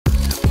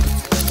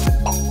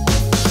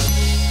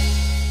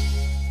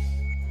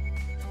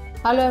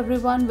Hello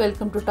everyone,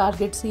 welcome to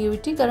Target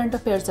CUET Current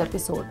Affairs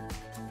episode.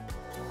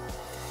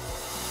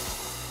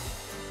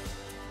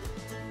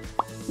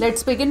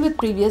 Let's begin with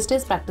previous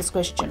day's practice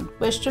question.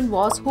 Question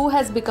was, who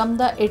has become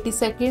the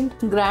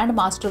 82nd Grand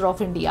Master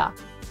of India?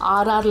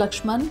 R.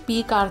 Lakshman,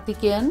 P.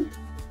 Karthikeyan,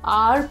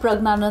 R.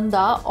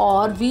 Pragnananda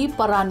or V.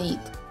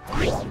 Paraneet?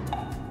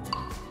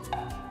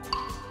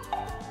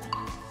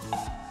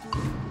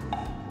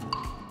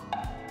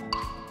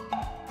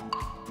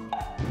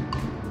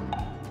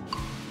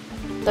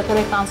 The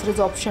correct answer is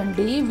option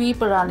D, V.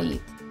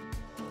 Paraneet.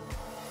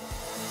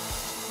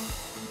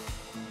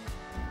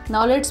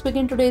 Now let's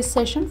begin today's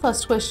session.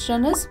 First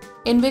question is,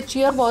 in which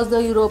year was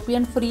the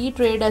European Free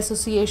Trade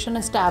Association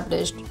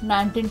established?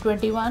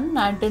 1921,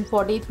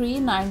 1943,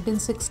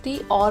 1960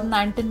 or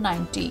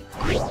 1990?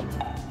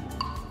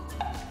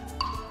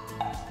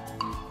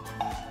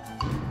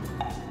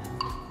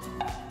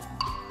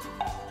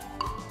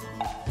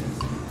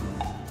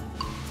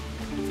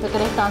 The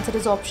correct answer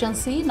is option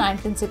C,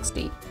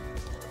 1960.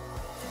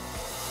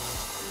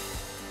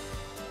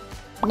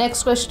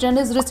 Next question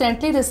is,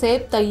 recently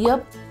Recep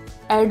Tayyip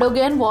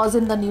Erdogan was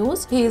in the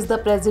news. He is the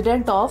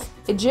president of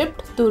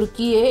Egypt,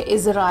 Turkey,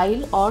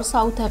 Israel or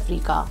South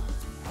Africa.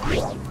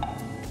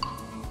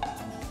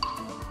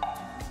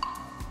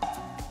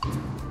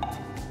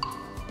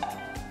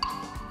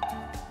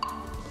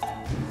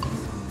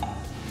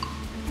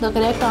 The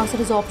correct answer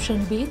is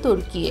option B,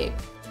 Turkey.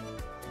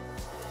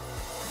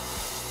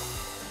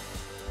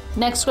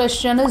 Next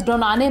question is,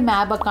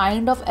 Donanemab, a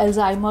kind of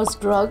Alzheimer's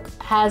drug,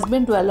 has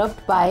been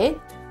developed by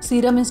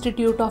Serum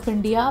Institute of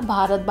India,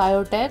 Bharat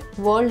Biotech,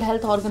 World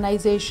Health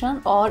Organization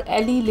or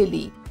Eli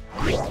Lilly?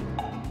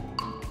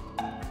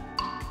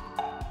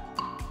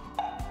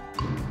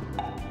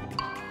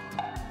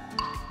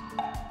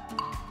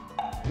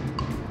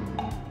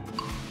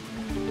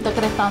 The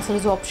correct answer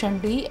is option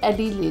D,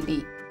 Eli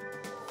Lilly.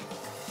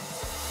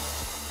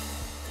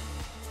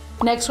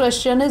 Next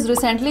question is,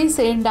 recently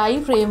Sendai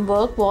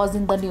Framework was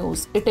in the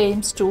news. It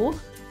aims to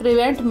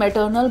prevent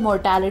maternal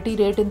mortality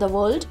rate in the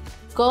world,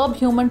 curb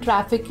human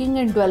trafficking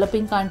in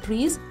developing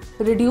countries,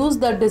 reduce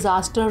the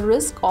disaster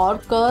risk or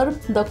curb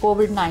the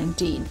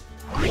COVID-19.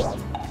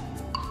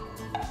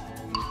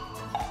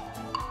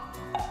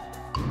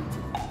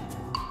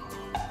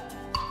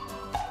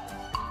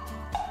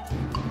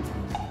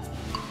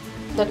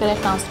 The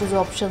correct answer is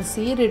option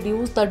C,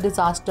 reduce the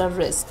disaster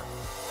risk.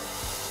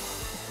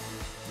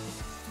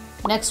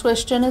 Next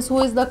question is,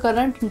 who is the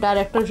current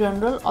Director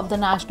General of the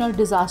National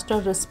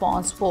Disaster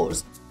Response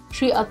Force?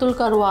 Shri Atul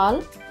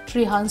Karwal,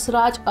 Shri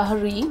Hansraj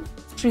Ahri,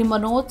 Shri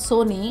Manoj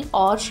Soni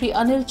or Shri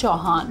Anil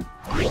Chauhan?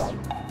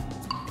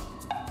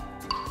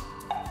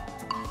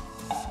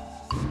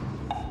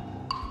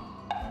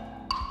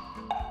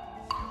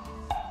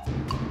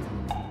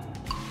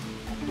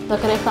 The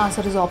correct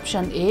answer is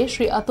option A,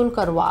 Shri Atul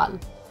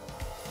Karwal.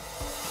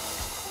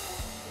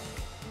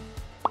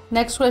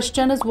 Next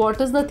question is,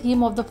 what is the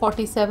theme of the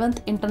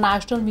 47th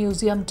International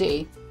Museum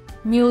Day?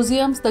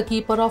 Museums, the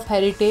keeper of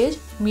heritage,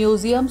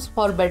 museums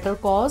for better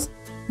cause,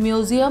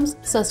 museums,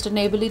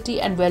 sustainability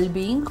and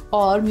well-being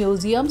or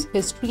museums,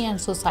 history and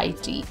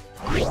society?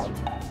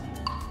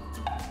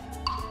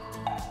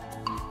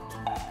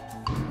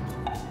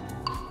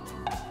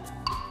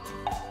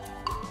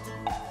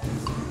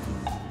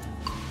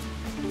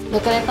 The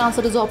correct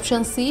answer is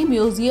option C,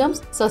 museums,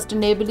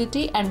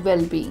 sustainability and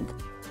well-being.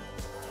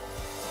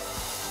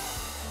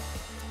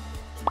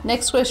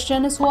 Next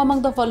question is, who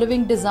among the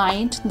following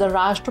designed the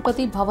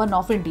Rashtrapati Bhavan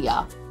of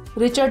India?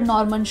 Richard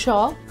Norman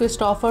Shaw,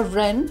 Christopher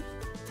Wren,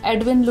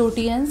 Edwin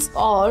Lutyens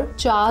or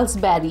Charles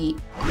Barry?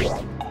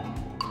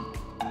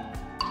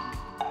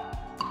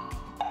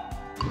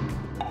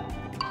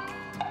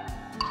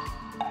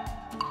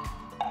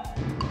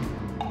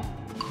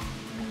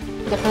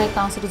 The correct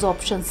answer is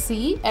option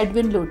C,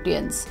 Edwin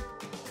Lutyens.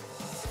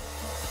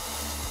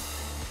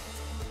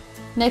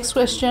 Next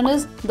question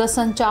is, the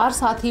Sanchar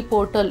Saathi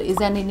portal is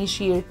an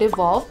initiative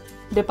of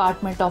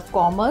Department of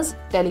Commerce,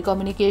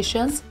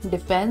 Telecommunications,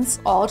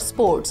 Defense or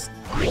Sports?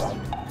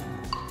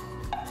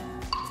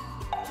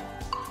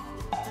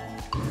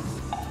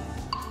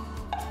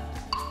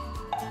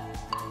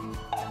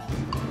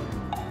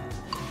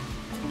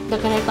 The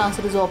correct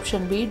answer is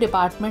option B,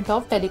 Department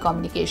of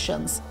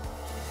Telecommunications.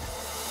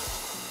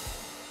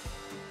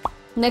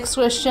 Next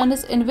question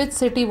is, in which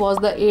city was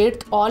the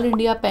 8th All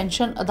India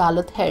Pension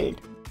Adalat held?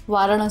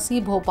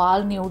 Varanasi,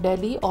 Bhopal, New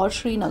Delhi or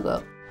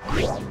Srinagar?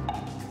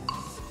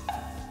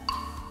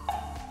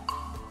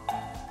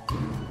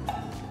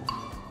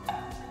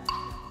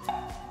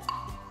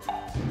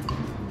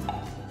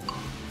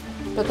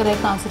 The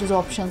correct answer is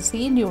option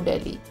C, New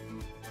Delhi.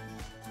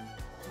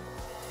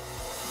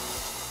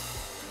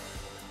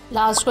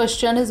 Last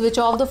question is, which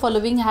of the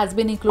following has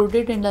been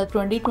included in the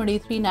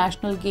 2023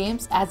 National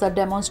Games as a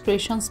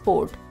demonstration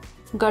sport?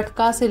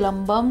 Gatka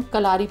Silambam,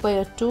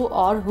 Kalaripayattu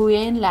or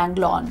Huyen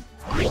Langlon?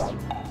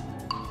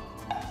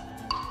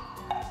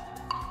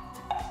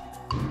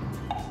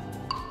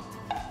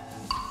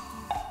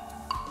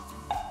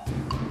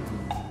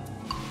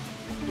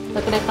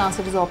 The correct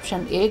answer is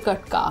option A,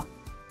 Gatka.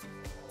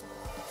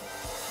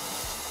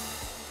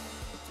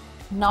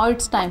 Now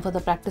it's time for the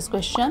practice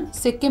question.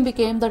 Sikkim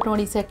became the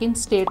 22nd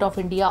state of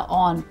India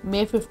on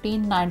May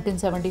 15,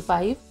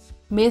 1975,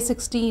 May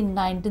 16,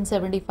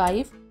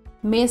 1975,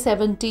 May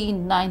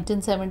 17,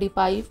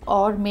 1975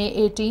 or May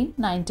 18,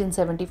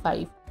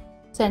 1975.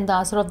 Send the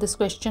answer of this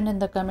question in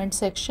the comment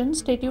section.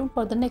 Stay tuned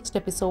for the next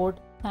episode.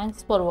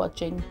 Thanks for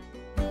watching.